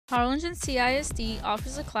Harlingen CISD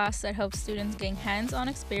offers a class that helps students gain hands-on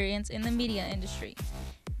experience in the media industry.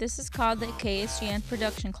 This is called the KHGN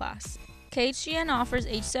production class. KHGN offers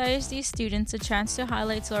HCISD students a chance to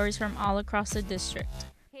highlight stories from all across the district.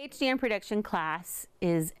 KHGN production class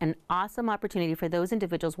is an awesome opportunity for those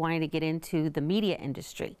individuals wanting to get into the media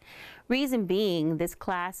industry. Reason being, this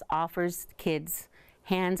class offers kids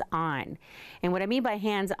hands-on. And what I mean by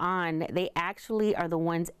hands-on, they actually are the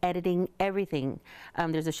ones editing everything.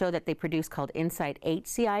 There's a show that they produce called Inside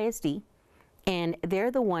HCISD, and they're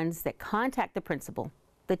the ones that contact the principal,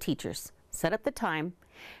 the teachers, set up the time,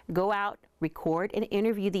 go out, record and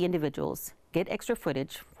interview the individuals, get extra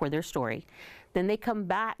footage for their story. Then they come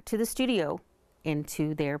back to the studio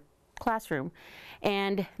into their classroom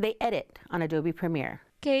and they edit on Adobe Premiere.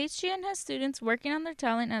 KHGN has students working on their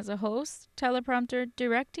talent as a host, teleprompter,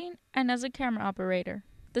 directing, and as a camera operator.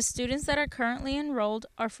 The students that are currently enrolled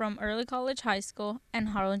are from Early College High School and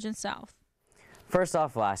Harlingen South. First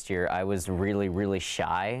off, last year I was really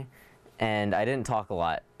shy and I didn't talk a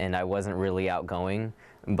lot and I wasn't really outgoing,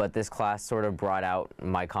 but this class sort of brought out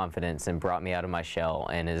my confidence and brought me out of my shell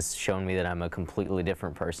and has shown me that I'm a completely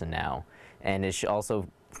different person now. And it also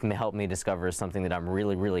helped me discover something that I'm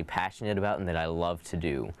really passionate about and that I love to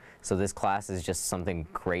do. So this class is just something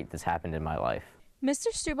great that's happened in my life. Mr.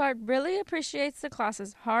 Stubart really appreciates the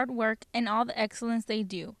class's hard work and all the excellence they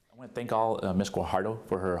do. I want to thank Ms. Guajardo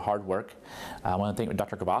for her hard work. I want to thank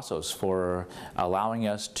Dr. Cavazos for allowing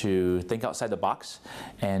us to think outside the box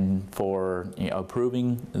and for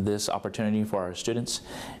approving this opportunity for our students.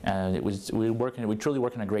 And we truly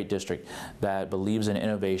work in a great district that believes in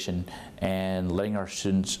innovation and letting our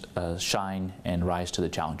students shine and rise to the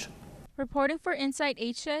challenge. Reporting for Inside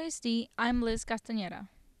HCISD, I'm Liz Castañeda.